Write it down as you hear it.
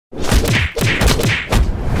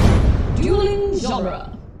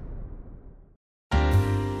genre.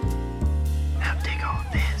 Now take all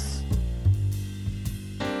this.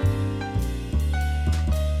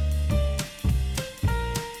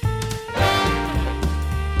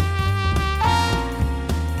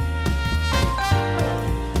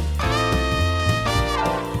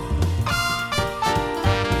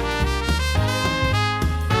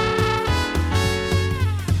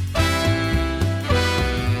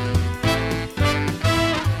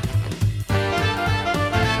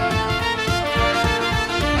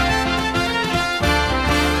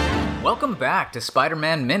 Welcome back to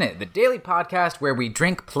Spider-Man Minute, the daily podcast where we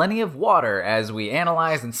drink plenty of water as we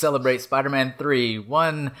analyze and celebrate Spider-Man 3,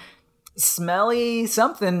 one smelly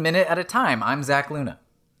something minute at a time. I'm Zach Luna.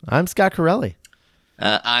 I'm Scott Corelli.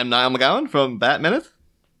 I'm Niall McGowan from Bat Minute.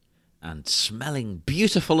 And smelling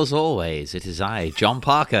beautiful as always, it is I, John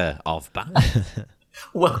Parker of Bat.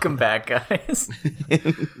 Welcome back, guys.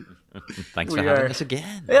 Thanks for having us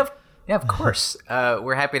again. Yeah, of course.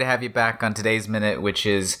 We're happy to have you back on today's minute, which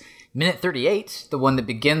is minute 38, the one that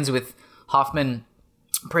begins with Hoffman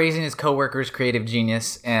praising his co-worker's creative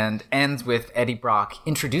genius and ends with Eddie Brock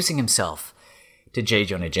introducing himself to J.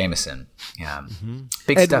 Jonah Jameson. Yeah,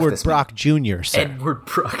 big stuff Edward this Brock Jr., sir. Edward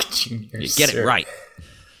Brock Jr. You get it right.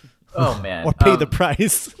 Oh, man. Or pay the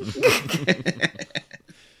price.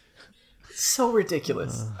 So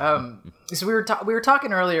ridiculous. So we were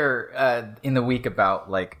talking earlier in the week about,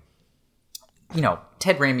 like, you know,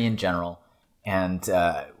 Ted Raimi in general and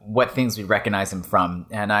what things we recognize him from.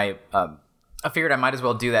 And I figured I might as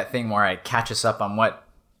well do that thing where I catch us up on what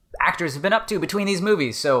actors have been up to between these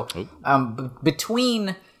movies. So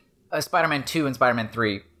between Spider-Man 2 and Spider-Man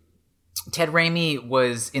 3, Ted Raimi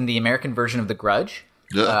was in the American version of The Grudge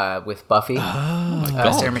with Buffy.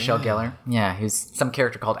 Sarah Michelle Gellar. Yeah, he was some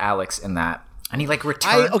character called Alex in that. And he like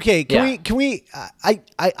returned. Can we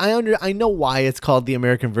I know why it's called the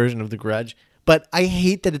American version of The Grudge, but I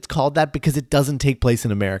hate that it's called that because it doesn't take place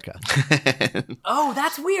in America. Oh,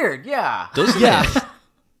 that's weird. Yeah. Yeah.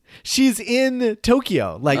 She's in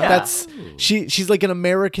Tokyo. Like that's she's like an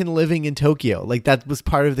American living in Tokyo. Like that was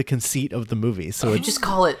part of the conceit of the movie. So you just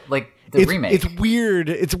call it like the remake. It's weird.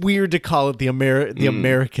 It's weird to call it the American The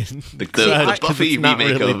Grudge, 'cause Buffy it's not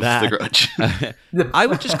remake really of that. The Grudge. I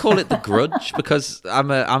would just call it The Grudge because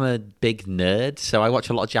I'm a big nerd, so I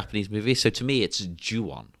watch a lot of Japanese movies. So to me, it's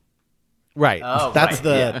Ju-on. Right. Oh, that's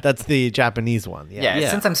right, that's the Japanese one. Yeah, Yeah.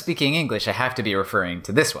 since I'm speaking English, I have to be referring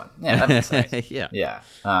to this one. Yeah, that makes sense. Yeah. Yeah.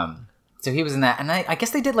 So he was in that, and I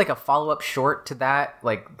guess they did like a follow-up short to that,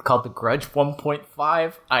 like called The Grudge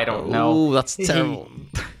 1.5. I don't know. Oh, that's terrible.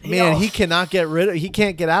 Man, he cannot he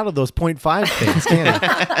can't get out of those 0.5 things, can he?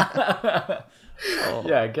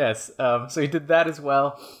 Yeah, I guess. So he did that as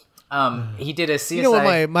well. He did a CSI. You know what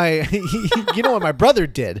you know what my brother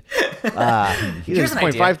did? He did Here's this an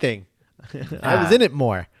 0.5 idea. thing. I was in it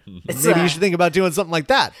more. It's, Maybe you should think about doing something like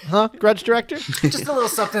that, huh, Grudge director? just a little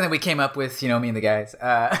something that we came up with, you know, me and the guys.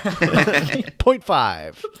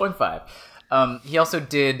 0.5. 0.5. He also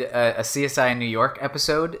did a CSI New York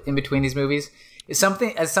episode in between these movies. It's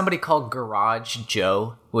something as somebody called Garage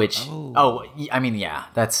Joe, which I mean, yeah,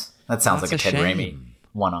 that sounds like a That's a Ted shame. Raimi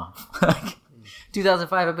one-off.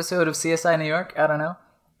 2005 episode of CSI New York. I don't know.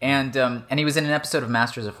 And he was in an episode of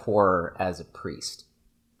Masters of Horror as a priest.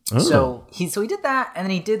 So he did that, and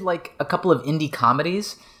then he did like a couple of indie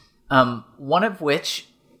comedies. One of which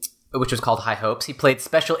was called High Hopes. He played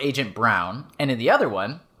Special Agent Brown, and in the other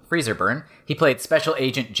one, Freezer Burn, he played Special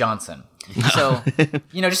Agent Johnson. So,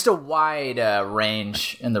 you know, just a wide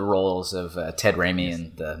range in the roles of Ted Raimi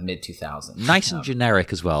in the mid 2000s. Nice and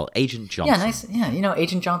generic as well. Agent Johnson. Yeah, nice. Yeah, you know,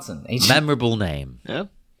 Agent Johnson. Memorable name. Yeah.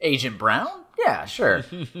 Agent Brown? Yeah, sure.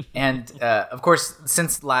 And, of course,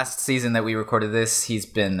 since last season that we recorded this, he's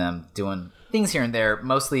been doing things here and there.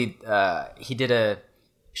 Mostly, he did a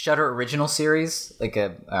Shudder original series, like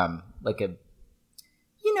a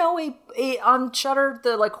you know, a on Shudder,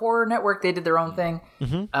 the like horror network, they did their own thing,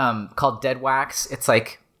 called Dead Wax. It's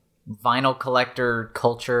like vinyl collector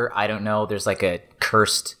culture. I don't know. There's like a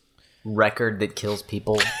cursed record that kills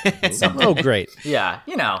people. Oh, great. Yeah,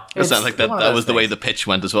 you know. It sounds like that one of that those was the way things. the pitch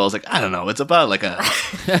went as well. I was like, I don't know. It's about like a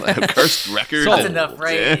cursed record. That's and- enough,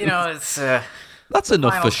 right? Yeah. You know, it's That's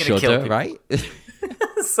enough for Vinyl's gonna kill Shudder, people. right?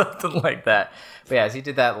 something like that. But yeah, so he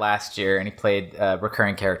did that last year, and he played a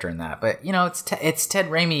recurring character in that. But, you know, it's Ted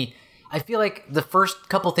Raimi. I feel like the first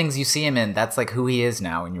couple things you see him in, that's like who he is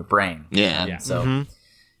now in your brain. Yeah. So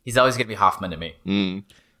he's always going to be Hoffman to me.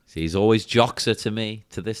 He's always Joxer to me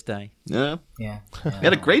to this day. Yeah. Yeah. He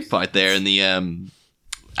had a great part there in the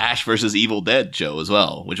Ash versus Evil Dead show as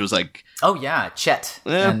well, which was like Oh yeah, Chet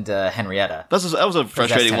and Henrietta. that was a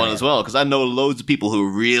frustrating one as well because I know loads of people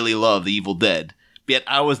who really love the Evil Dead, yet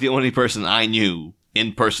I was the only person I knew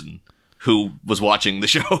in person who was watching the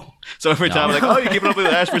show. So every time I'm like, oh, you keeping up with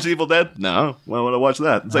Ash vs. Evil Dead? No, why would I watch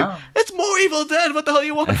that? It's like, it's more Evil Dead. What the hell do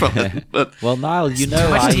you want from it? But Well, Niall, you know, Too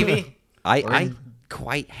much TV. I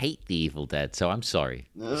quite hate the Evil Dead, so I'm sorry.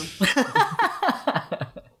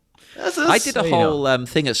 I did a whole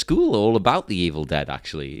thing at school all about the Evil Dead,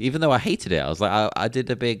 actually. Even though I hated it, I was like, I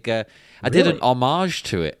did a big, I did an homage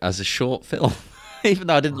to it as a short film, even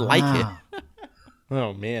though I didn't like it.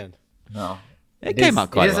 Oh man. No. It came out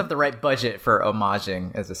quite It does well. have the right budget for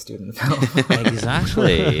homaging as a student film.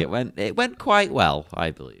 Exactly. It went quite well, I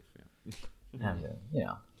believe. And,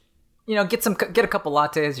 get a couple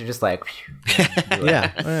lattes. You're just like,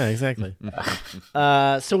 Yeah, exactly.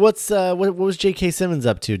 So what was J.K. Simmons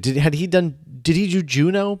up to? Did he do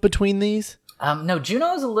Juno between these? no,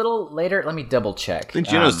 Juno's a little later. Let me double check. I think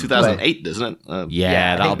Juno's 2008, isn't it?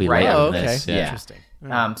 Yeah, I that'll think be right later after than this. this. Yeah. Interesting.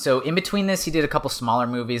 So in between this, he did a couple smaller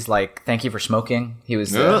movies like Thank You for Smoking. He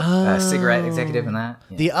was a cigarette executive in that.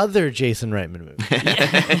 Yeah. The other Jason Reitman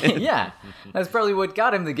movie. Yeah, that's probably what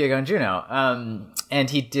got him the gig on Juno. And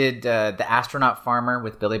he did The Astronaut Farmer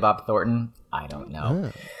with Billy Bob Thornton. I don't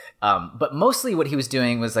know. But mostly what he was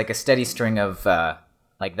doing was like a steady string of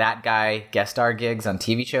like that guy guest star gigs on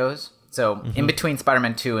TV shows. So in between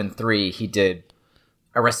Spider-Man 2 and 3, he did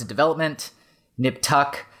Arrested Development, Nip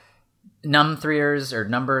Tuck, Numb Threers or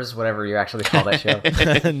Numbers, whatever you actually call that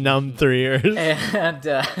show. Numb 3 years. And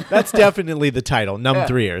That's definitely the title. Numb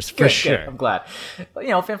 3 years for good, sure. good. I'm glad.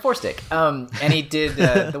 Fantastic. And he did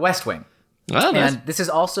The West Wing. Oh, nice. And this is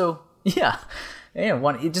also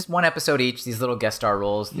just one episode each. These little guest star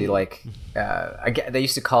roles. They they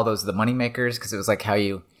used to call those the money makers because it was like how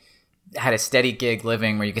you had a steady gig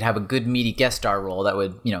living where you could have a good meaty guest star role that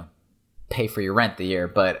would pay for your rent the year.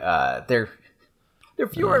 But they're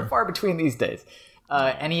fewer and far between these days.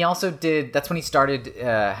 And he also did. That's when he started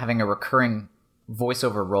having a recurring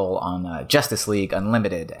voiceover role on Justice League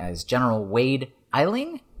Unlimited as General Wade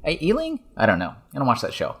Eiling. I don't know. I don't watch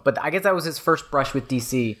that show. But I guess that was his first brush with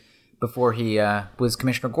DC before he was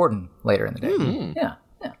Commissioner Gordon later in the day. Yeah.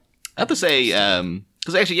 I have to say,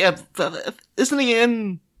 because actually, isn't he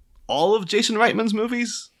in all of Jason Reitman's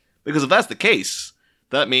movies? Because if that's the case,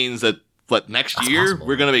 that means that next year possible.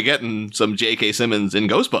 we're going to be getting some J.K. Simmons in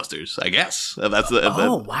Ghostbusters, I guess.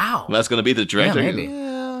 Wow. That's going to be the director. Yeah,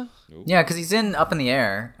 maybe. Yeah, because he's in Up in the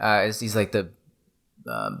Air. He's like the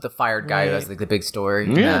fired guy who has like the big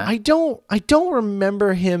story. Yeah. I don't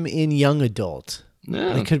remember him in Young Adult.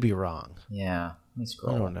 Yeah. I could be wrong. Yeah. Let me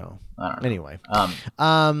scroll. I don't know. I don't know. Anyway.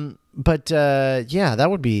 But that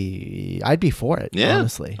would be. I'd be for it. Yeah.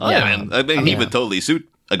 Honestly. Oh, yeah, man. I mean, he would totally suit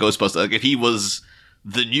a Ghostbuster. Like, if he was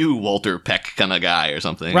the new Walter Peck kind of guy or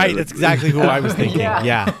something. Right. That's exactly who I was thinking.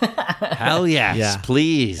 Yeah. Hell yes, Yeah.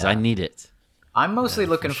 please. I need it. I'm mostly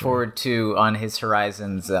looking forward to on his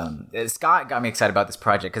horizons. Scott got me excited about this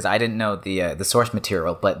project because I didn't know the source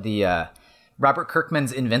material, but the Robert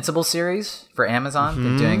Kirkman's Invincible series for Amazon.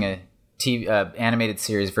 They're doing a animated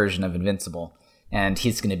series version of Invincible, and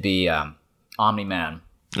he's going to be Omni-Man.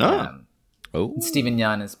 Oh. Stephen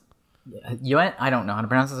Yeun is Yeun. I don't know how to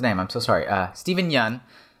pronounce his name. I'm so sorry. Stephen Yeun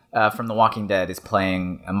from The Walking Dead is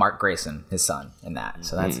playing Mark Grayson, his son, in that.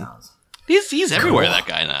 So that sounds. He's everywhere, that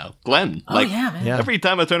guy now. Glenn. Oh yeah, man. Yeah. Every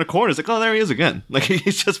time I turn a corner, it's like, oh, there he is again. Like,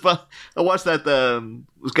 he's just. I watched that.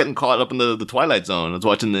 Was getting caught up in the Twilight Zone. I was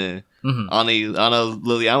watching the Anna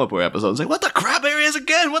Lily Amapur episode. I was like, what the crap? There he is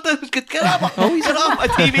again. What the? Get up! Oh, he's off my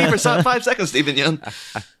TV for 5 seconds, Stephen Yeun.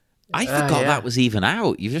 I forgot that was even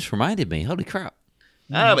out. You just reminded me. Holy crap.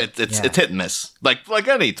 It's hit and miss, like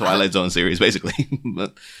any Twilight Zone series, basically.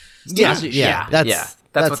 But That's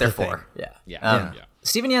That's what they're the thing. for. Yeah.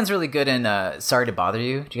 Stephen Yeun's really good in Sorry to Bother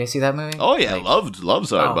You. Did you guys see that movie? oh yeah, loved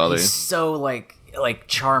Sorry to Bother You. He's so like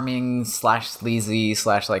charming / sleazy /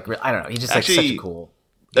 like I don't know. He's just like such Actually, a cool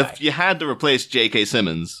guy. If you had to replace J.K.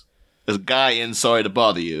 Simmons as a guy in Sorry to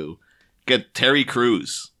Bother You, get Terry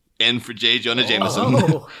Crews in for J. Jonah Jameson.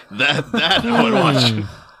 Oh. that I would watch.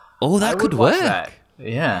 Oh, that I could would watch work. that.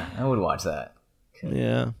 Yeah, I would watch that.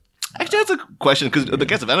 Yeah. Actually, that's a question, because I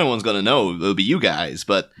guess if anyone's going to know, it'll be you guys.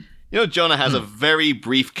 But, Jonah has a very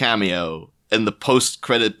brief cameo in the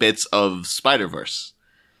post-credit bits of Spider-Verse.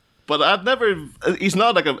 But I've never... It's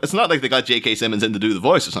not like they got J.K. Simmons in to do the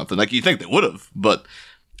voice or something. Like, you think they would have, but...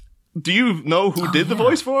 Do you know who did the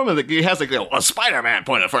voice for him? And he has a Spider-Man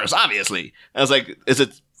point at first, obviously. And I was like,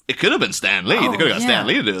 it could have been Stan Lee. They could have got Stan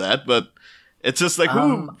Lee to do that, but it's just like,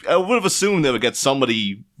 who... I would have assumed they would get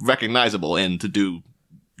somebody recognizable in to do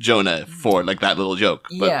Jonah for like that little joke.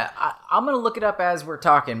 But Yeah, I'm gonna look it up as we're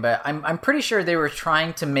talking, but I'm pretty sure they were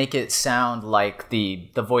trying to make it sound like the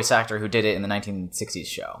voice actor who did it in the 1960s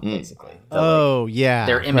show, basically.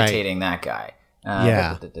 They're imitating that guy.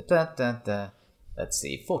 Let's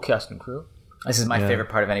see, full cast and crew. This is my favorite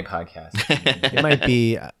part of any podcast. It might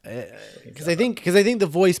be because I think the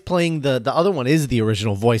voice playing the other one is the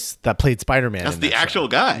original voice that played Spider-Man. that's the actual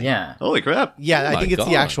guy. Yeah. Holy crap. Yeah, I think it's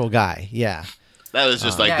the actual guy. Yeah. That was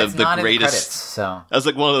just like it's the not in the greatest. credits, so. That was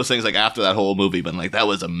like one of those things like after that whole movie, but like that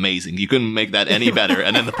was amazing. You couldn't make that any better.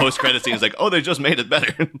 And then the post credit scene is like, oh, they just made it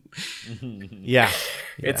better. Yeah.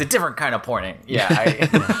 It's a different kind of pointing. Yeah.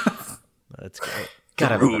 That's great.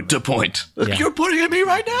 Rude to point. You're pointing at me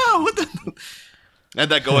right now. What the? I had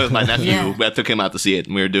that going with my nephew. I took him out to see it,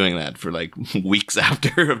 and we were doing that for like weeks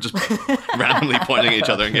after of just randomly pointing at each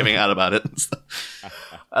other and giving out about it.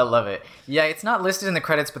 I love it. Yeah, it's not listed in the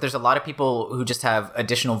credits, but there's a lot of people who just have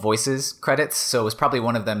additional voices credits, so it was probably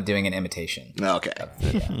one of them doing an imitation Okay.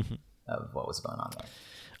 of what was going on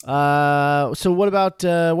there. So what about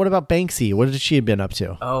Banksy? What has she been up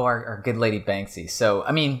to? Oh, our good lady Banksy. So,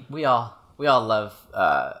 I mean, we all love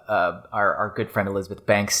our good friend Elizabeth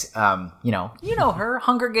Banks. You know her,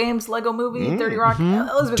 Hunger Games, Lego Movie, 30 Rock.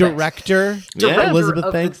 Elizabeth Director,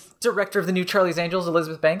 Elizabeth Banks. Director of the new Charlie's Angels,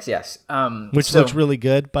 Elizabeth Banks, yes. Which looks really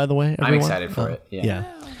good, by the way. I'm excited for it.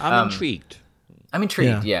 Yeah. I'm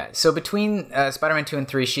intrigued. Yeah. So between Spider-Man 2 and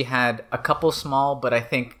 3, she had a couple small, but I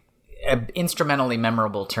think instrumentally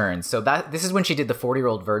memorable turns. So this is when she did the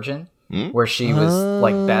 40-Year-Old Virgin, where she was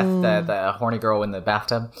like Beth, the horny girl in the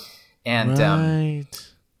bathtub. And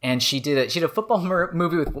and she did a football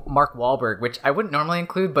movie with Mark Wahlberg, which I wouldn't normally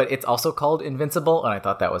include, but it's also called Invincible, and I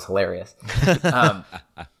thought that was hilarious.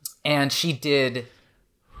 And she did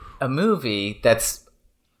a movie that's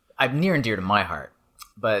near and dear to my heart.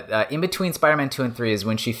 But in between Spider-Man 2 and 3 is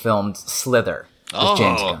when she filmed Slither with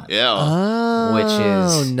James Gunn. Yeah. Which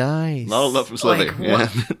is nice. A lot of love for Slither.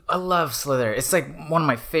 I love Slither. It's like one of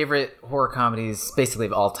my favorite horror comedies, basically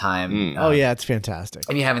of all time. It's fantastic.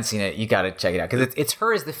 If you haven't seen it, you got to check it out because it's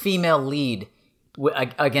her as the female lead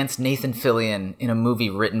against Nathan Fillion in a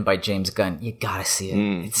movie written by James Gunn. You got to see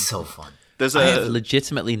it. It's so fun. I have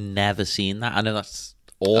legitimately never seen that. I know that's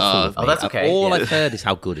awful. That's okay. All I've heard is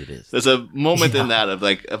how good it is. There's a moment in that of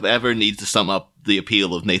like, if ever needs to sum up the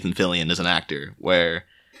appeal of Nathan Fillion as an actor, where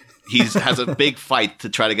he has a big fight to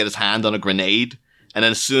try to get his hand on a grenade, and then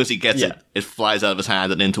as soon as he gets it, it flies out of his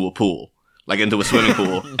hand and into a pool, like into a swimming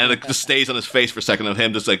pool, and it just stays on his face for a second of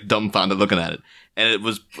him just like dumbfounded looking at it. And it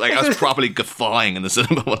was like, I was properly guffawing in the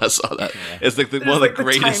cinema when I saw that. It's like one of the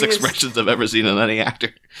greatest expressions I've ever seen in any actor.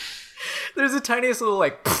 There's the tiniest little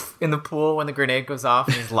like in the pool when the grenade goes off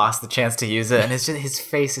and he's lost the chance to use it, and it's just his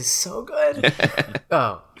face is so good.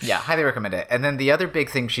 Oh yeah, highly recommend it. And then the other big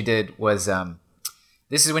thing she did was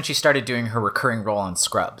this is when she started doing her recurring role on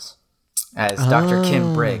Scrubs as Dr.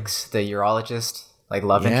 Kim Briggs, the urologist, like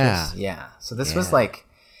love interest. Yeah. So this was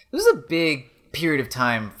a big period of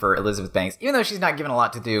time for Elizabeth Banks, even though she's not given a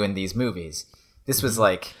lot to do in these movies. This was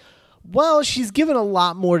like. Well, she's given a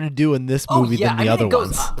lot more to do in this movie than the other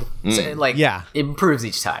ones. Up. So, it improves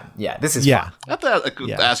each time. Yeah, this is fun. I have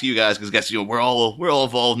to ask you guys, because I guess we're all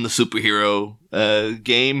involved in the superhero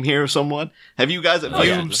game here somewhat. Have you guys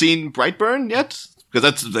seen Brightburn yet? Because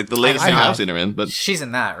that's like the latest thing I've seen her in. But she's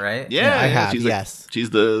in that, right? Yeah, I have. She's she's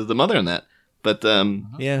the mother in that. But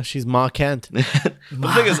she's Ma Kent. But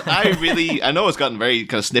the thing is, I know it's gotten very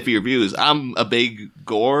kind of sniffy reviews. I'm a big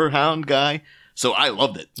gore hound guy. So I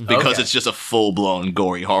loved it because it's just a full-blown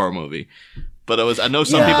gory horror movie. But I know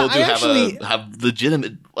some people do have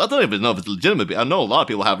legitimate. I don't even know if it's legitimate. But I know a lot of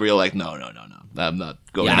people have real like no. I'm not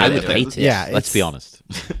going. I would hate it. Yeah, let's be honest.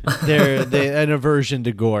 They're an aversion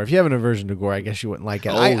to gore. If you have an aversion to gore, I guess you wouldn't like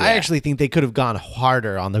it. I actually think they could have gone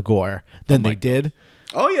harder on the gore than they did.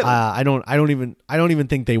 Oh yeah. I don't even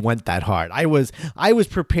think they went that hard. I was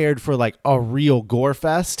prepared for like a real gore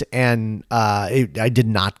fest, and I did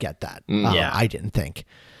not get that. I didn't think.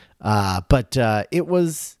 But it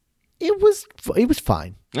was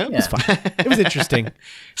fine. Yeah. It was fine. It was interesting.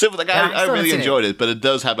 So like I really enjoyed it, but it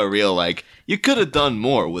does have a real like you could have done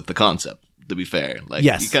more with the concept, to be fair. Like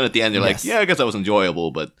you kind of at the end you're like, I guess that was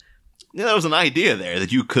enjoyable, but there was an idea there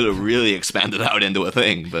that you could have really expanded out into a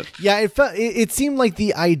thing, but it seemed like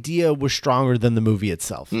the idea was stronger than the movie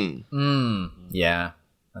itself. Yeah,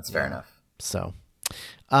 that's fair enough. So,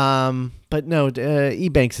 but no, E.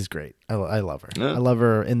 Banks is great. I love her. Yeah. I love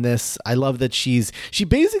her in this. I love that she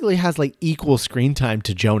basically has like equal screen time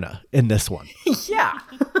to Jonah in this one. Yeah,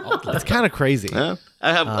 it's kind of crazy. Yeah.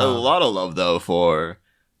 I have a lot of love though for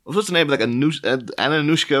what's the name? Like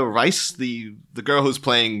Anushka Rice, the girl who's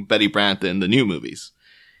playing Betty Brant in the new movies.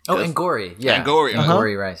 Oh, Angori. Yeah. Angori.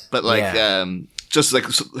 Angori Rice. But just like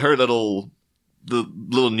her the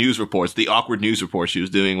little news reports, the awkward news reports she was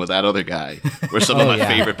doing with that other guy were some of my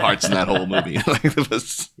favorite parts in that whole movie.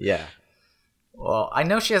 Yeah. Well, I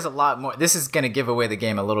know she has a lot more. This is going to give away the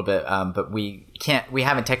game a little bit, but we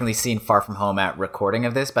haven't technically seen Far From Home at recording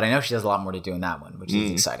of this, but I know she has a lot more to do in that one, which is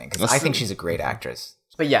exciting because I think she's a great actress.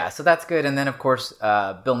 But yeah, so that's good. And then, of course,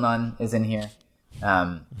 Bill Nunn is in here.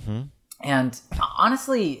 And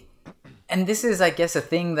honestly, and this is, I guess, a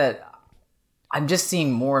thing that I'm just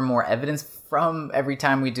seeing more and more evidence from every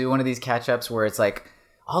time we do one of these catch-ups where it's like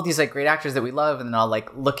all these like great actors that we love, and then I'll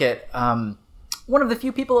like look at one of the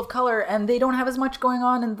few people of color and they don't have as much going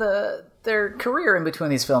on in their career in between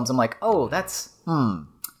these films. I'm like, oh, that's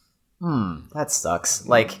that sucks.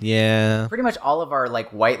 Like, yeah, pretty much all of our like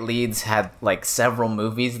white leads had like several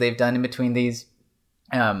movies they've done in between these.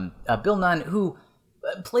 Bill Nunn, who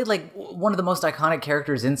played like one of the most iconic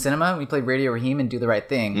characters in cinema, we played Radio Raheem and Do the Right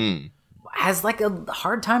Thing, has like a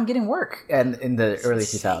hard time getting work in the early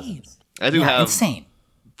 2000s. I do have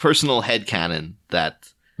personal headcanon that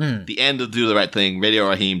the end of Do the Right Thing, Radio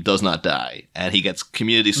Raheem does not die, and he gets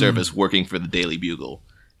community service working for the Daily Bugle.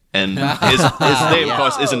 And his name, of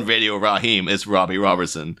course, isn't Radio Raheem, it's Robbie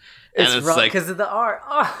Robertson. And it's like because of the R.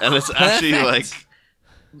 Oh, and it's actually like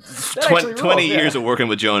 20 years of working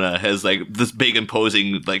with Jonah has like this big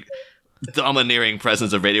imposing like domineering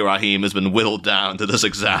presence of Radio Raheem has been whittled down to this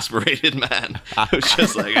exasperated man who's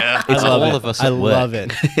just like it's all of us. I love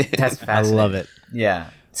it. That's fascinating. I love it. Yeah.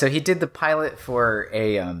 So he did the pilot for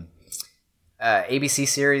a ABC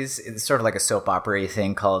series. It's sort of like a soap opera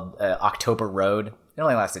thing called October Road. It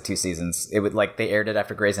only lasted 2 seasons. It would like they aired it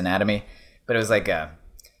after Grey's Anatomy, but it was like it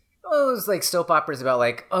was like soap operas about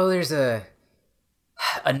like, oh, there's a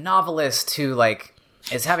novelist who like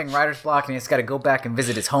is having writer's block and he's got to go back and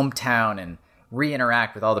visit his hometown and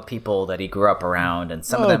re-interact with all the people that he grew up around, and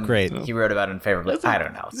some of them he wrote about unfavorably. I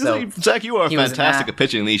don't know. So Zach, you are fantastic at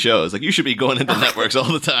pitching these shows. Like you should be going into networks all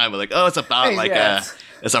the time. Like, oh, it's about like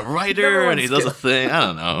it's a writer and he does a thing. I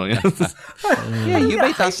don't know. Yeah, you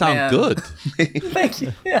made that sound good. Thank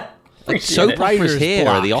you. Yeah. Soap operas here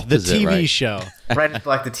are the opposite, the TV right? show. Writer's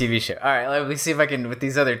Block, the TV show. All right, let me see if I can, with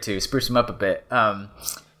these other two, spruce him up a bit.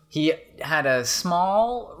 He had a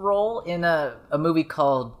small role in a movie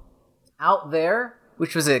called Out There,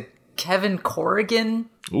 which was a Kevin Corrigan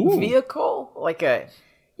vehicle. Like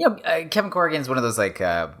Kevin Corrigan's one of those like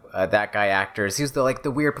that guy actors. He was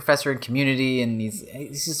the weird professor in Community, and he's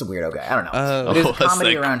just a weirdo guy. I don't know. But there's a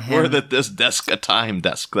comedy around him. We're at this desk, a time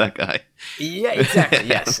desk. That guy. Yeah, exactly.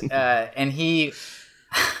 Yes, and he.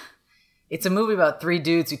 It's a movie about 3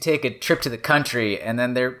 dudes who take a trip to the country, and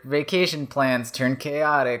then their vacation plans turn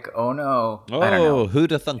chaotic. Oh no! I don't know.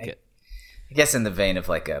 Who'da thunk it? I guess in the vein of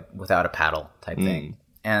like a Without a Paddle type thing.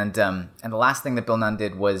 And the last thing that Bill Nunn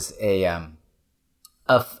did was a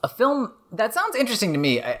film that sounds interesting to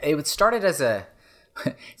me. It started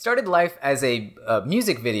life as a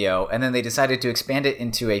music video, and then they decided to expand it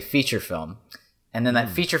into a feature film. And then that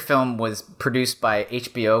feature film was produced by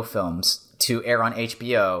HBO Films to air on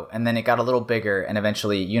HBO, and then it got a little bigger, and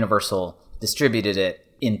eventually Universal distributed it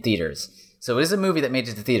in theaters. So it is a movie that made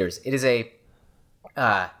it to theaters. It is a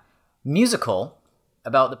musical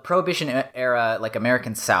about the Prohibition era, like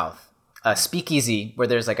American South, speakeasy, where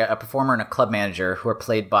there's like a performer and a club manager who are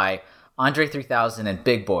played by Andre 3000 and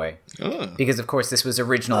Big Boy, because of course this was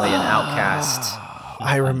originally an Outkast.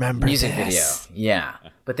 I remember music video. Yeah,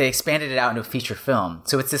 but they expanded it out into a feature film.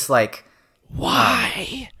 So it's this like.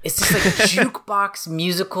 Why? It's just like a jukebox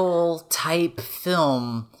musical type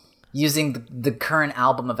film using the current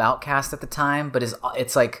album of Outkast at the time, but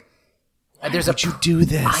it's like there's Why would you do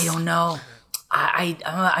this? I don't know.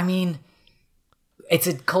 I mean, it's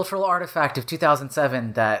a cultural artifact of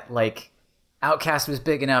 2007 that like Outkast was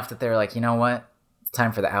big enough that they're like, you know what? It's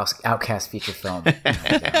time for the Outkast feature film.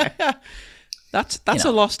 That's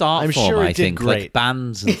a lost art form, sure I think. Great. Like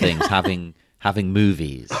bands and things having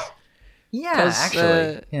movies. Yeah,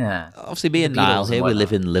 actually. Obviously, me and Niall here, we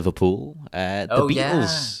live in Liverpool. The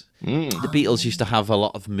Beatles. The Beatles used to have a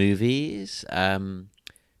lot of movies.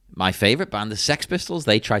 My favorite band, the Sex Pistols,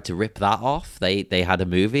 they tried to rip that off. They had a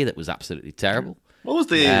movie that was absolutely terrible. What was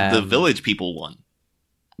the Village People one?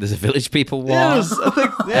 There's a Village People one. Yes, I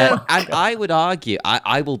think, and I would argue,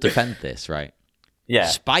 I will defend this, right? Yeah.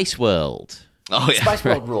 Spice World. Oh yeah, Spice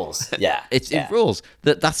World rules. Yeah, it rules.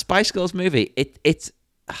 That Spice Girls movie. It's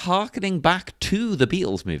harkening back to the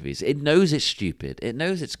Beatles movies. It knows it's stupid. It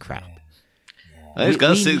knows it's crap. It's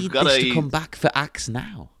got to come back for Axe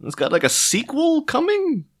now. It's got like a sequel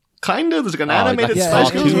coming. Kind of. There's like an animated Yeah, Spice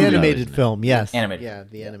it's Girls an movie. animated film. Yes, Animated. Yeah,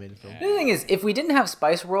 the animated film. The thing is, if we didn't have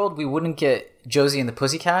Spice World, we wouldn't get Josie and the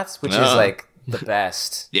Pussycats, which is No. like the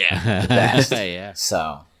best. Yeah. The best. Yeah.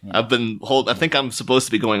 So, yeah. I've been I think I'm supposed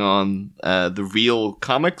to be going on the Real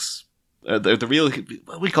Comics, the real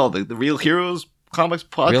what do we call it? The Real Heroes Comics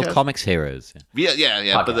podcast. Real comics heroes.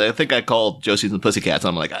 Yeah. But I think I called Josie and the Pussycats.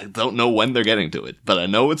 I'm like, I don't know when they're getting to it, but I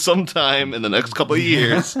know it's sometime in the next couple of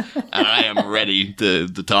years, and I am ready to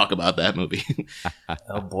talk about that movie.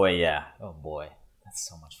 Oh boy, yeah. Oh boy, that's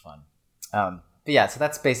so much fun. But yeah, so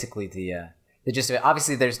that's basically the gist of it.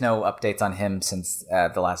 Obviously, there's no updates on him since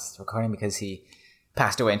the last recording because he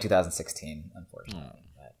passed away in 2016, unfortunately.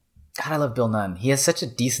 But God, I love Bill Nunn. He has such a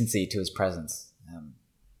decency to his presence.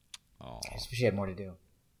 I just wish he had more to do.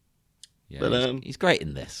 Yeah, But, he's great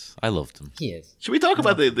in this. I loved him. He is. Should we talk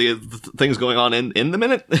about the things going on in the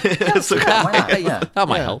minute? So- Yeah, why not? Yeah, That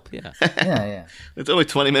might help. Yeah. yeah. It's only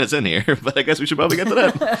 20 minutes in here, but I guess we should probably get to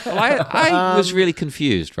that. Well, I was really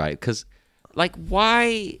confused, right? Because, like,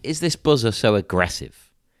 why is this buzzer so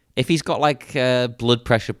aggressive? If he's got like blood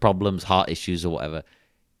pressure problems, heart issues, or whatever,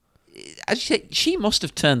 as you say, she must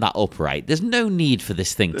have turned that up, right? There's no need for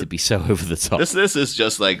this thing to be so over the top. This is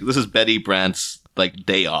just like, this is Betty Brant's like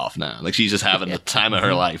day off now. Like she's just having the time of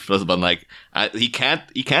her life. But like, he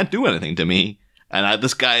can't do anything to me. And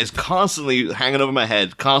this guy is constantly hanging over my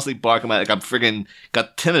head, constantly barking like I'm friggin'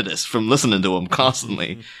 got tinnitus from listening to him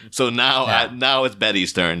constantly. So now, now it's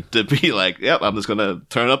Betty's turn to be like, yep, I'm just gonna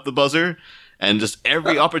turn up the buzzer, and just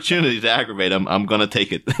every opportunity to aggravate him, I'm gonna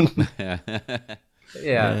take it.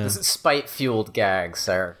 Yeah, this is spite-fueled gags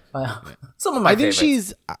are some of my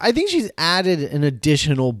favorites. I think she's added an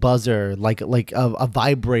additional buzzer, like a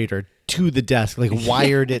vibrator to the desk, like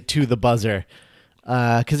wired it to the buzzer,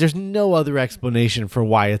 because there's no other explanation for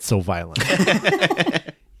why it's so violent.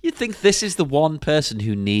 You'd think this is the one person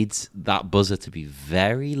who needs that buzzer to be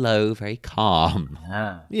very low, very calm.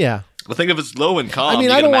 Yeah. Well, think if it's low and calm. I mean,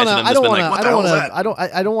 you I can don't want to. imagine I them don't just want being to. like, what the hell is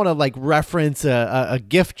that? I don't want to like reference a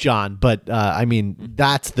gift, John. But I mean,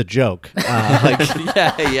 that's the joke. Like,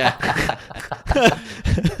 yeah.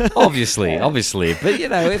 Obviously. But you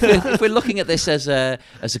know, if we're looking at this as a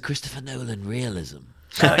Christopher Nolan realism.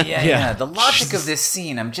 Oh yeah. The logic of this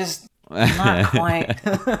scene, I'm just not quite.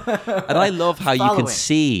 And I love how you Following. can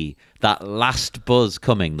see that last buzz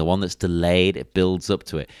coming, the one that's delayed, it builds up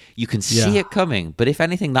to it. You can see it coming, but if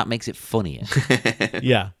anything, that makes it funnier.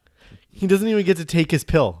 yeah. He doesn't even get to take his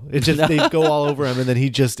pill. It just they go all over him, and then he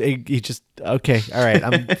just okay, all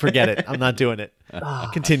right, forget it. I'm not doing it.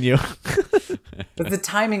 Continue. But the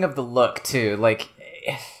timing of the look too, like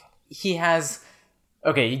he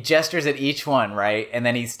gestures at each one, right? And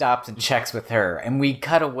then he stops and checks with her. And we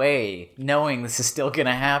cut away knowing this is still going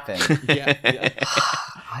to happen.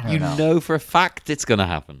 I don't know. know for a fact it's going to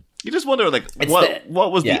happen. You just wonder, like,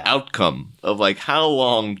 what was the outcome of, like, how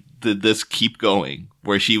long did this keep going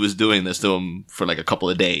where she was doing this to him for, like, a couple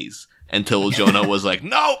of days until Jonah was like,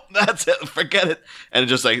 no, that's it, forget it. And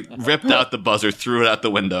just, like, ripped out the buzzer, threw it out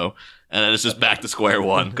the window, and then it's just back to square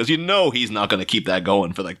one. Because you know he's not going to keep that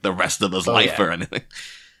going for, like, the rest of his life or anything.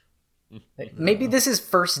 Maybe this is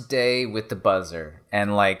first day with the buzzer,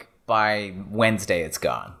 and, like, by Wednesday it's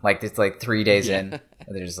gone. Like, it's, like, 3 days in,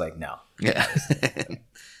 and they're just like, no. Yeah.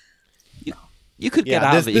 You could get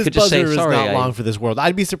out of it. You could just say, buzzer sorry. is not long for this world.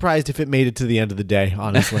 I'd be surprised if it made it to the end of the day,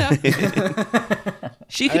 honestly.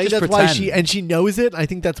 She I could think just that's why pretend. she knows it. I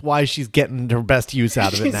think that's why she's getting her best use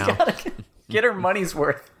out of it She's now. gotta get her money's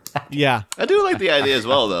worth. Yeah. I do like the idea as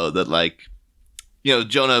well, though, that, like, you know,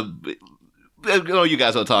 Jonah, you know, you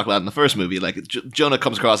guys will talk about in the first movie, like, Jonah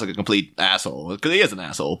comes across like a complete asshole, because he is an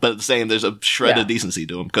asshole, but at the same, there's a shred of decency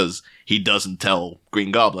to him, because he doesn't tell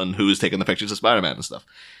Green Goblin who's taking the pictures of Spider-Man and stuff.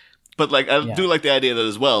 But, like, I do like the idea that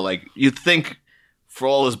as well, like, you'd think, for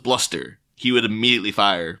all his bluster, he would immediately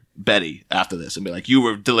fire Betty after this and be like, you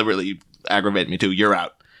were deliberately aggravating me too, you're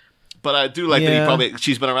out. But I do like that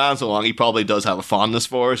she's been around so long, he probably does have a fondness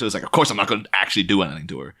for her, so it's like, of course I'm not going to actually do anything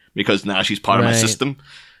to her, because now she's part of my system.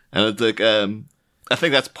 And it's like, I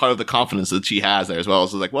think that's part of the confidence that she has there as well.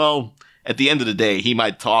 So it's like, well, at the end of the day, he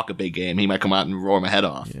might talk a big game, he might come out and roar my head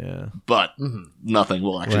off, but nothing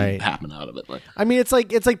will actually happen out of it. Like, I mean, it's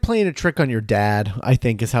like playing a trick on your dad, I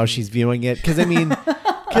think, is how she's viewing it. Because I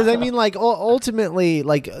mean, like, ultimately,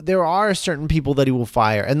 like, there are certain people that he will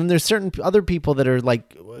fire, and then there's certain other people that are,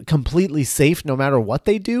 like, completely safe no matter what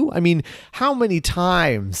they do. I mean, how many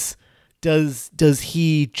times does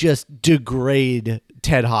he just degrade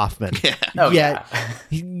Ted Hoffman? Yet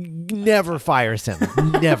he never fires him.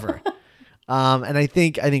 Never. And I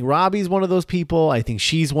think Robbie's one of those people. I think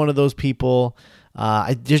she's one of those people.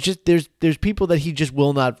 There's people that he just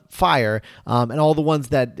will not fire, and all the ones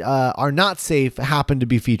that are not safe happen to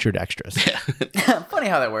be featured extras. Funny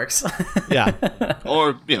how that works. Yeah.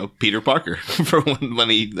 Or, Peter Parker for when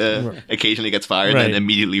he occasionally gets fired and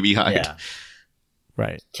immediately rehired. Yeah.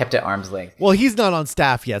 Right. Kept at arm's length. Well, he's not on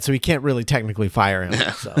staff yet, so he can't really technically fire him.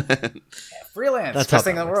 So. Freelance. That's best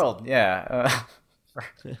thing in the world. Yeah.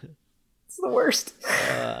 It's the worst.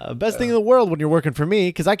 Best thing in the world when you're working for me,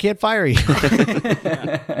 because I can't fire you.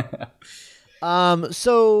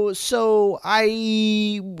 So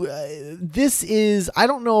this is, I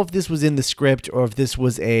don't know if this was in the script or if this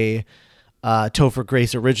was a Topher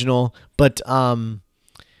Grace original, but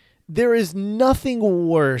there is nothing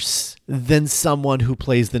worse than someone who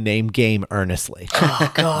plays the name game earnestly. Oh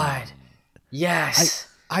God. Yes.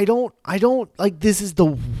 I don't like, this is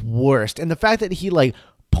the worst. And the fact that he like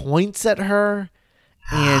points at her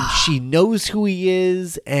and she knows who he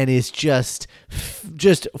is and is just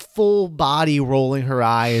full body rolling her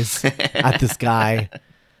eyes at this guy.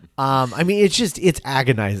 I mean, it's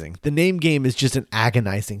agonizing. The name game is just an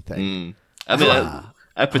agonizing thing. I mean,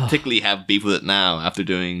 I particularly have beef with it now after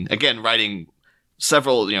writing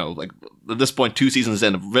several, at this point, 2 seasons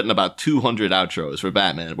in, I've written about 200 outros for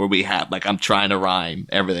Batman where we have, I'm trying to rhyme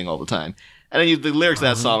everything all the time. And then the lyrics of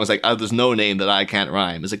that song is there's no name that I can't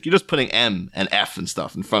rhyme. It's you're just putting M and F and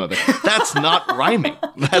stuff in front of it. That's not rhyming.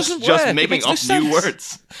 That's just making up new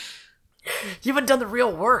words. You haven't done the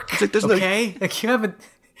real work. Okay?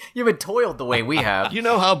 You haven't toiled the way we have. You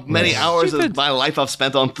know how many hours of my life I've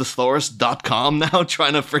spent on thesaurus.com now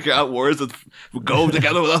trying to figure out words that go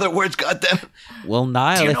together with other words, goddammit. Well,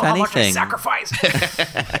 Niall, if anything, sacrifice?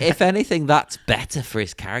 If anything, that's better for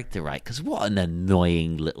his character, right? Because what an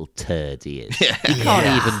annoying little turd he is. Yeah. He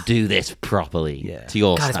can't even do this properly to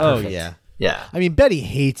your standards. Oh, yeah. Yeah, I mean, Betty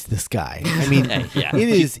hates this guy. I mean,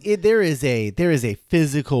 there is a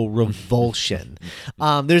physical revulsion.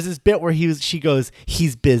 There's this bit where she goes,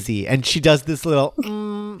 he's busy, and she does this little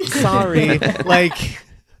sorry,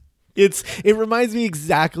 it reminds me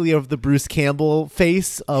exactly of the Bruce Campbell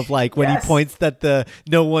face of when he points that the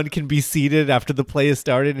no one can be seated after the play has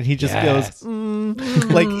started, and he just goes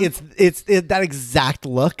it's that exact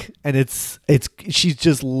look, and she's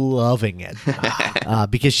just loving it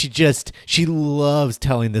because she loves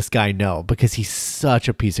telling this guy no because he's such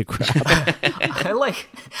a piece of crap. I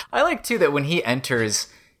like too that when he enters,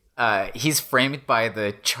 he's framed by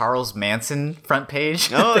the Charles Manson front page.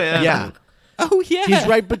 Oh yeah. Yeah. Oh, yeah. He's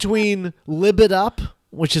right between Lib It Up,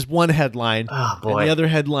 which is one headline. Oh, boy. And the other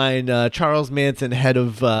headline, Charles Manson, head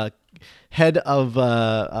of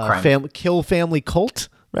Kill Family Cult,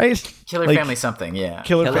 right? Killer Family something, yeah.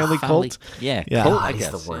 Killer Family Cult. Yeah. Cult, I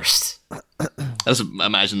guess, he's the worst. I just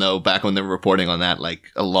imagine, though, back when they were reporting on that,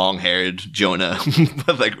 a long-haired Jonah,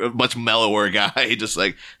 but a much mellower guy, just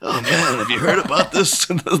oh, man, have you heard about this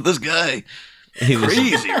guy? He was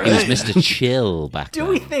crazy, right? He was Mr. Chill back then. Do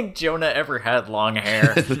we think Jonah ever had long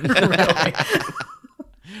hair? Really?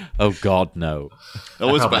 Oh God, no.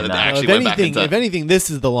 If anything, this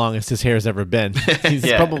is the longest his hair's ever been. He's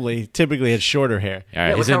probably typically had shorter hair. All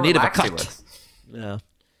right, he's in need of a cut. Yeah.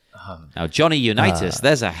 Now, Johnny Unitas,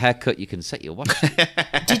 there's a haircut you can set your watch.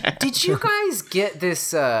 Did you guys get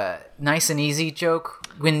this nice and easy joke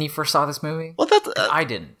when you first saw this movie? Well, I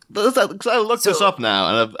didn't. Because I looked this up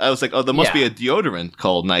now, and I was like, oh, there must be a deodorant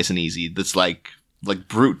called Nice and Easy that's like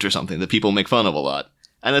Brute or something that people make fun of a lot.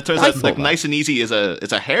 And it turns out Nice and Easy is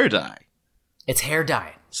a hair dye. It's hair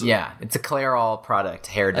dye. So, yeah, it's a Clairol product,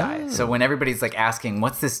 hair dye. So when everybody's asking,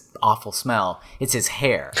 what's this awful smell? It's his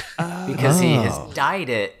hair. Because he has dyed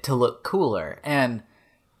it to look cooler. And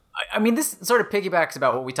I mean, this sort of piggybacks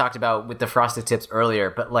about what we talked about with the Frosted Tips earlier,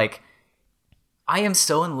 but I am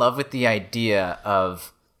so in love with the idea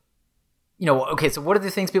of, okay, so what are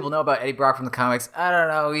the things people know about Eddie Brock from the comics? I don't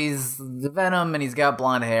know. He's the Venom, and he's got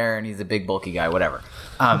blonde hair, and he's a big, bulky guy, whatever.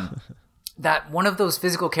 That one of those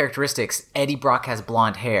physical characteristics, Eddie Brock has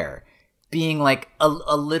blonde hair, being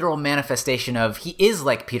a literal manifestation of he is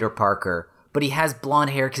like Peter Parker, but he has blonde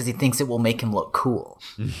hair because he thinks it will make him look cool.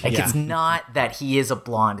 It's not that he is a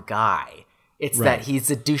blonde guy. It's that he's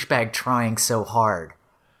a douchebag trying so hard.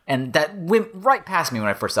 And that went right past me when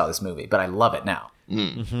I first saw this movie, but I love it now.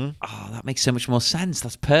 Mm-hmm. Oh, that makes so much more sense.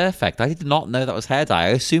 That's perfect. I did not know that was hair dye. I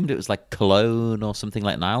assumed it was cologne or something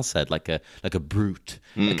like Niall said, like a brute,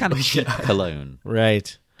 a kind of cheap cologne.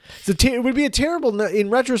 Right. So it would be a terrible, in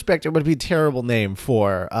retrospect, it would be a terrible name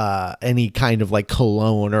for any kind of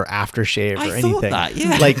cologne or aftershave or anything. Thought that,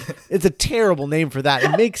 yeah. It's a terrible name for that.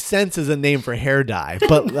 It makes sense as a name for hair dye,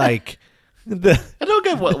 but I don't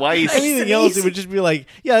get why he's anything else. It would just be like,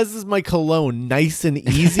 yeah, this is my cologne, nice and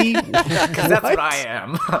easy. Because that's what I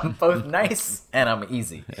am. I'm both nice and I'm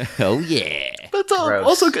easy. Oh yeah. But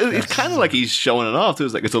also, it's kind of like he's showing it off too.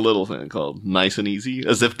 It's like it's a little thing called "nice and easy,"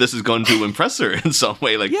 as if this is going to impress her in some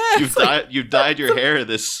way. Like you've dyed your hair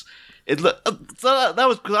this. So that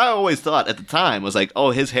was because I always thought at the time was like, oh,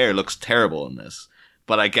 his hair looks terrible in this,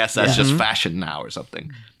 but I guess that's just fashion now or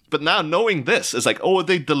something. But now knowing this, it's like, oh, are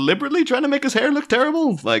they deliberately trying to make his hair look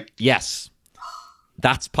terrible? Like, yes,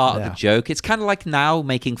 that's part of the joke. It's kind of like now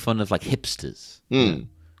making fun of like hipsters,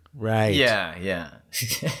 right? Yeah.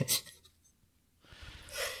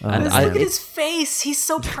 And look at his face. He's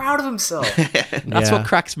so proud of himself. That's what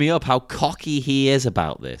cracks me up, how cocky he is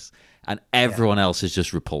about this. And everyone else is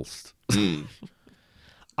just repulsed.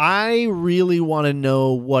 I really want to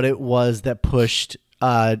know what it was that pushed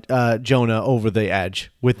Jonah over the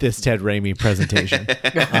edge with this Ted Raimi presentation.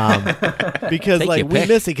 Because we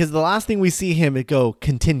miss it, because the last thing we see him, it go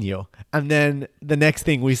continue. And then the next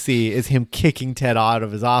thing we see is him kicking Ted out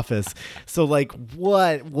of his office. So like,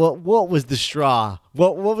 what was the straw?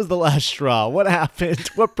 What was the last straw? What happened?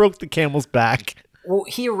 What broke the camel's back? Well,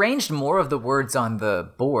 he arranged more of the words on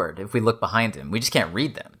the board. If we look behind him, we just can't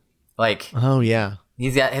read them. Like, oh yeah,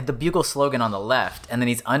 he's got the bugle slogan on the left, and then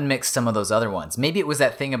he's unmixed some of those other ones. Maybe it was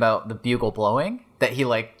that thing about the bugle blowing that he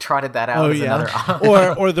like trotted that out as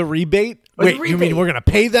another. or the rebate. Wait, you mean we're gonna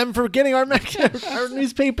pay them for getting our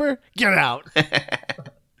newspaper? Get out!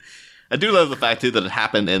 I do love the fact too that it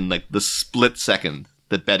happened in like the split second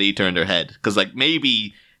that Betty turned her head, because like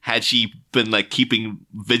maybe had she been like keeping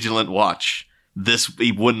vigilant watch,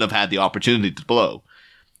 he wouldn't have had the opportunity to blow.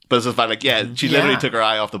 But it's just like, she literally took her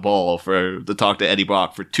eye off the ball to talk to Eddie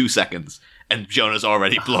Brock for 2 seconds, and Jonah's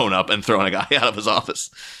already blown up and thrown a guy out of his office.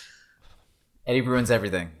 Eddie ruins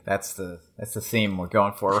everything. That's the theme we're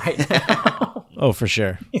going for right now. Oh, for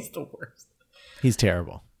sure. He's the worst. He's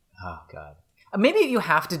terrible. Oh, God. Maybe you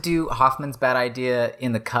have to do Hoffman's bad idea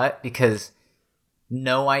in the cut, because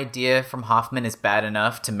no idea from Hoffman is bad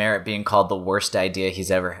enough to merit being called the worst idea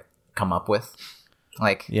he's ever come up with.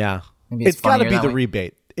 Like, yeah, maybe it's got to be the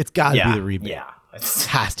rebate. It's got to be the rebate. Yeah, it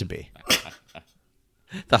has to be.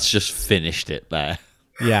 That's just finished it there.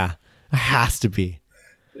 Yeah, it has to be.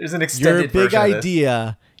 There's an extended version of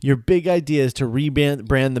this. Your big idea is to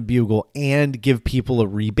rebrand the Bugle and give people a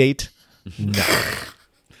rebate. No,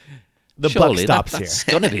 the buck stops here. That's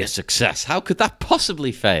going to be a success. How could that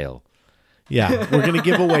possibly fail? Yeah, we're going to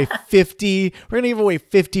give away 50. We're going to give away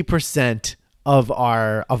 50% of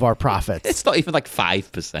our profits. It's not even like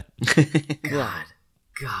 5%.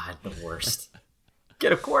 God, the worst.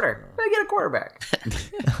 Get a quarter. Get a quarterback.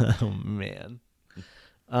 Oh man.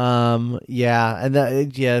 Yeah, and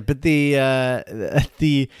but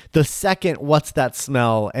the second what's that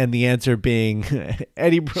smell, and the answer being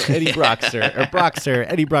Eddie Broxer or Broxer,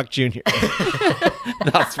 Eddie Brock Jr.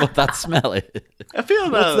 That's what that smell is. I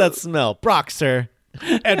feel what's that smell? Broxer,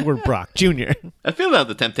 Edward Brock Jr. I feel that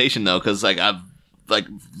the temptation though, because like I've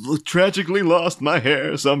tragically lost my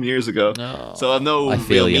hair some years ago, so I've no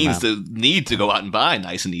real means to need to go out and buy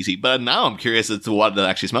Nice and Easy. But now I'm curious as to what it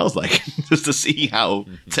actually smells like, just to see how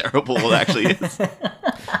terrible it actually is.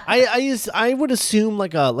 I would assume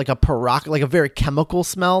like a very chemical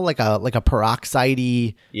smell, like a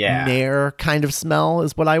peroxide-y Nair kind of smell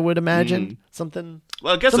is what I would imagine. Something.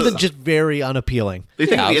 Well, I guess something just very unappealing. They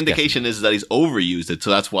think the indication is that he's overused it, so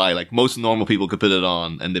that's why like most normal people could put it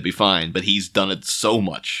on and they'd be fine. But he's done it so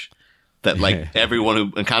much that like everyone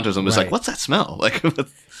who encounters him is like, "What's that smell?" Like,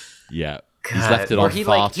 yeah, God. He's left it on he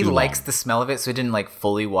far too long. likes the smell of it, so he didn't like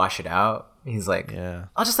fully wash it out. He's like,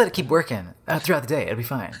 I'll just let it keep working throughout the day. It'll be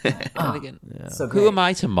fine. So who am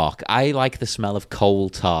I to mock? I like the smell of coal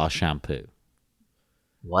tar shampoo.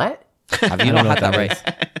 What? Have you not had that,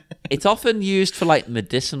 right? It's often used for like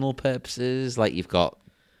medicinal purposes, like you've got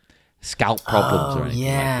scalp problems or anything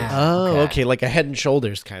like this. Oh, okay, like a Head and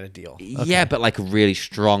Shoulders kind of deal. Okay. Yeah, but like a really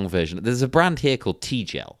strong version. There's a brand here called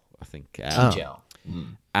T-Gel, I think. T-Gel.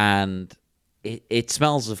 And it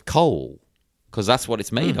smells of coal, because that's what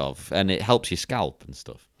it's made of, and it helps your scalp and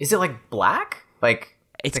stuff. Is it like black? Like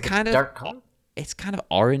it's like kind of dark color? It's kind of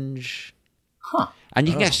orange. Huh. And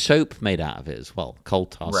you can get soap made out of it as well, coal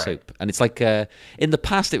tar soap. And it's like, in the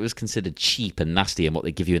past, it was considered cheap and nasty and what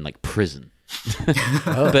they give you in like prison.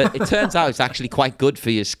 But it turns out it's actually quite good for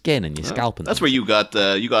your skin and your scalp. And that's where you got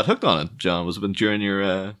hooked on it, John. Was during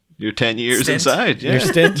your 10 years inside. Yeah. Your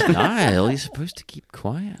stint. Niall, you're supposed to keep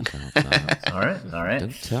quiet about that. All right.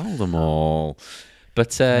 Don't tell them all.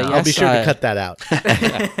 But I'll be sure to cut that out.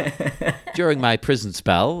 During my prison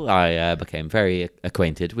spell, I became very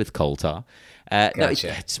acquainted with coal tar. No,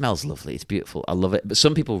 it smells lovely. It's beautiful. I love it. But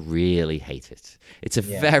some people really hate it. It's a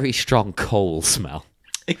very strong coal smell.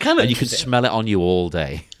 It kind of, and you can smell it on you all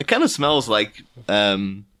day. It kind of smells like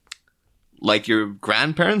your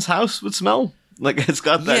grandparents' house would smell. Like it's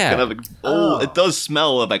got that kind of like old. It does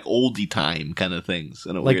smell of like oldie time kind of things.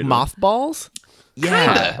 In a like weird mothballs.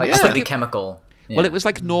 Yeah, like slightly chemical. Yeah. Well, it was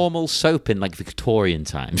like normal soap in like Victorian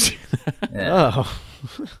times. Oh,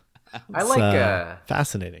 I like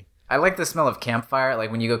fascinating. I like the smell of campfire.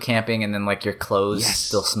 Like when you go camping and then like your clothes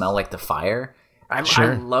still smell like the fire. I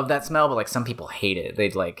love that smell, but like some people hate it.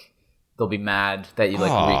 They'll be mad that you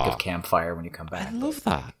like reek of campfire when you come back. I love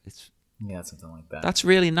that. It's something like that. That's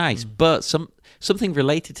really nice. But something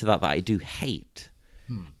related to that I do hate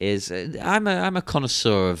is I'm a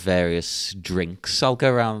connoisseur of various drinks. I'll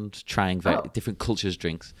go around trying different cultures'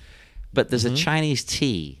 drinks. But there's a Chinese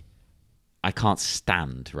tea I can't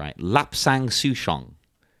stand, right? Lapsang Souchong.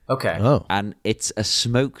 Okay. Oh. And it's a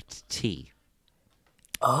smoked tea.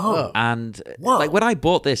 Oh. And like when I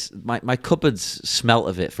bought this, my cupboards smelt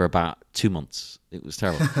of it for about 2 months. It was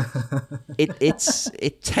terrible.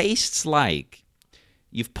 It tastes like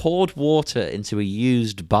you've poured water into a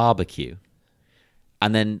used barbecue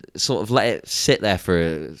and then sort of let it sit there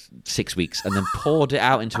for 6 weeks and then poured it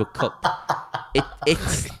out into a cup.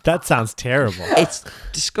 That sounds terrible. It's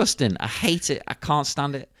disgusting. I hate it. I can't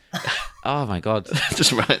stand it. Oh my God. It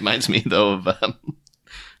just reminds me though of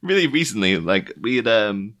really recently, like we had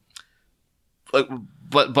like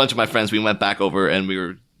a bunch of my friends, we went back over and we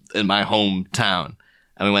were in my hometown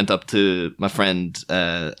and we went up to my friend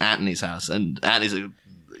Anthony's house, and Anthony's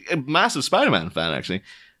a massive Spider-Man fan actually,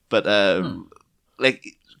 but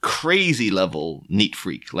like crazy level neat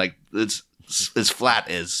freak. Like his flat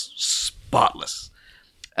is spotless,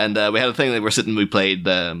 and we had a thing that we played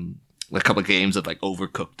a couple of games of like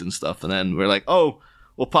Overcooked and stuff, and then we're like, oh,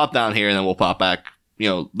 we'll pop down here and then we'll pop back,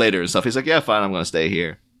 later and stuff. He's like, yeah, fine, I'm going to stay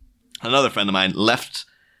here. Another friend of mine left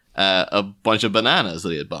a bunch of bananas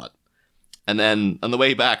that he had bought. And then on the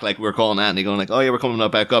way back, like, we're calling Anthony going like, oh yeah, we're coming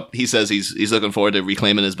back up. He says he's looking forward to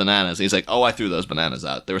reclaiming his bananas. And he's like, oh, I threw those bananas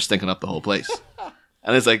out. They were stinking up the whole place.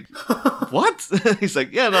 And it's like, what? He's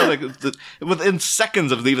like, yeah, no, like within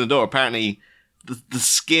seconds of leaving the door, apparently the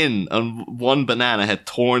skin on one banana had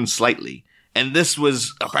torn slightly. And this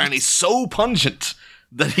was apparently so pungent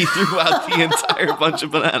that he threw out the entire bunch of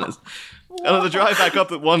bananas. And on the drive back up,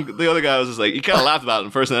 the other guy was just like, he kind of laughed about it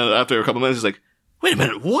at first, and then after a couple of minutes, he's like, wait a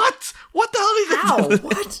minute, what? What the hell are you doing?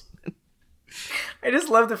 What? I just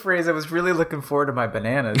love the phrase, I was really looking forward to my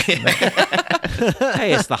bananas.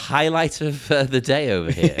 Hey, it's the highlight of the day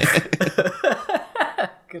over here.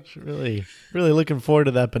 Really, really looking forward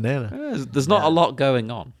to that banana. There's not a lot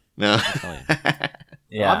going on. No.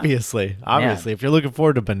 Yeah. Obviously. If you're looking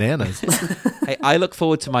forward to bananas. Hey, I look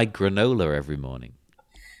forward to my granola every morning.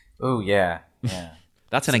 Oh, yeah.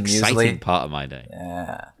 That's an exciting part of my day.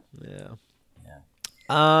 Yeah.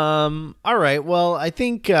 All right. Well, I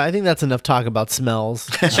think that's enough talk about smells.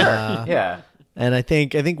 Sure. Yeah. And I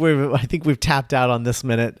think we've tapped out on this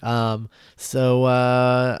minute.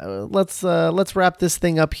 So let's wrap this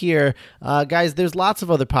thing up here, guys. There's lots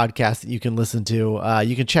of other podcasts that you can listen to.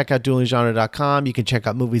 You can check out duelinggenre.com. You can check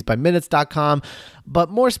out moviesbyminutes.com. But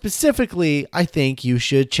more specifically, I think you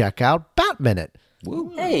should check out Bat-Minute.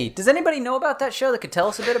 Woo. Hey, does anybody know about that show that could tell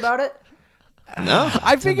us a bit about it? No,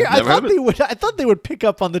 I thought they would pick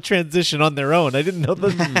up on the transition on their own. I didn't know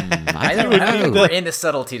that. I don't know. We're into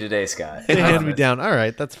subtlety today, Scott. They hand me down. All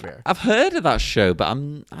right, that's fair. I've heard of that show, but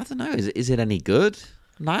I don't know. Is it any good?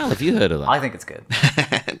 Niall, have you heard of that? I think it's good.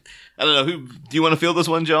 I don't know. Do you want to field this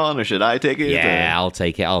one, John, or should I take it? Yeah, I'll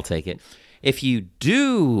take it. If you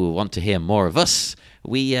do want to hear more of us,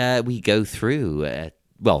 we go through.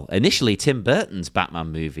 Well, initially Tim Burton's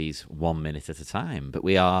Batman movies 1 minute at a time, but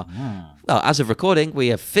we are, well, as of recording, we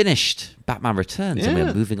have finished Batman Returns, and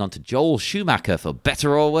we're moving on to Joel Schumacher for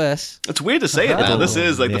better or worse. It's weird to say it now. This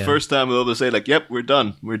is like the first time we'll be able to say like, yep, we're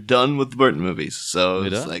done. We're done with the Burton movies. So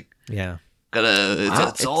it's like,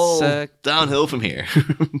 it's all downhill from here.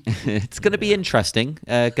 It's going to be interesting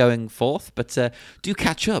going forth, but do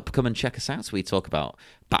catch up. Come and check us out. So we talk about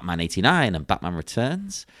Batman 89 and Batman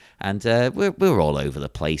Returns. And we're all over the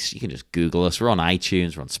place. You can just Google us. We're on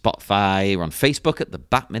iTunes. We're on Spotify. We're on Facebook at the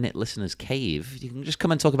Bat-Minute Listeners Cave. You can just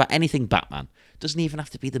come and talk about anything Batman. Doesn't even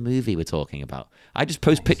have to be the movie we're talking about. I just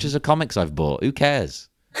post pictures of comics I've bought. Who cares?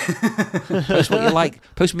 Post what you like.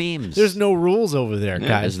 Post memes. There's no rules over there,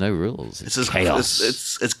 guys. There's no rules. It's chaos.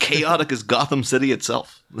 It's as chaotic as Gotham City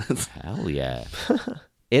itself. Hell yeah.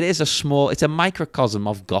 It's a microcosm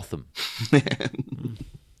of Gotham.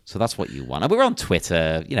 So that's what you want. And we're on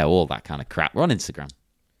Twitter, all that kind of crap. We're on Instagram.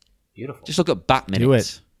 Beautiful. Just look at Bat Minute. Do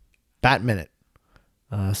it. Bat Minute.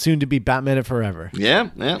 Soon to be Bat Minute forever. Yeah.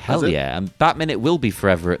 Hell yeah. And Bat Minute will be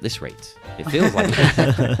forever at this rate. It feels like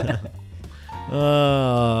it.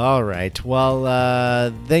 All right.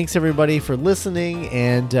 Well, thanks everybody for listening,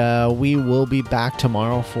 and we will be back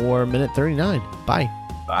tomorrow for Minute 39. Bye.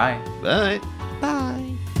 Bye. Bye.